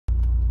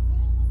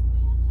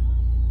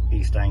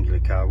East Anglia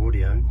Car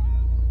Audio.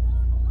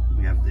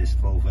 We have this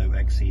Volvo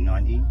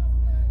XC90,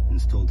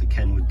 installed the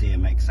KENWOOD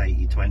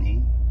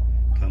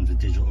DMX8020, comes with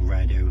digital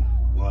radio,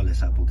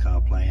 wireless Apple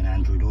CarPlay and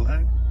Android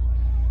Auto.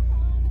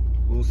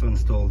 Also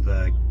installed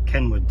the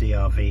KENWOOD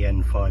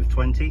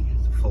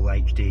DRV-N520, the full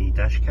HD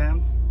dash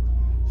cam.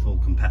 It's all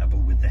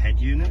compatible with the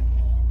head unit.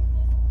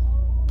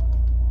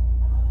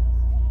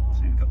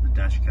 So we've got the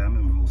dash cam,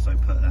 and we've also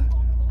put a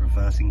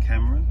reversing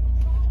camera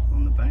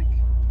on the back.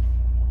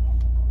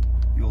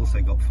 You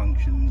also got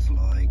functions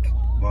like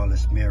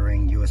wireless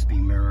mirroring,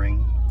 USB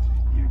mirroring.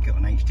 You've got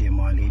an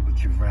HDMI lead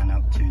which you've ran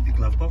up to the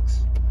glove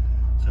box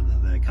so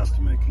that the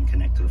customer can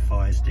connect to the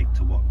Fire Stick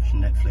to watch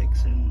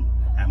Netflix and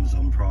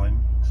Amazon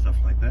Prime, stuff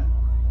like that.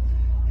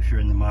 If you're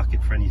in the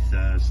market for any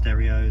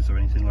stereos or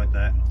anything like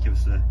that, give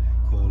us a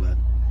call at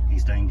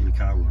East Anglia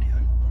Car Audio.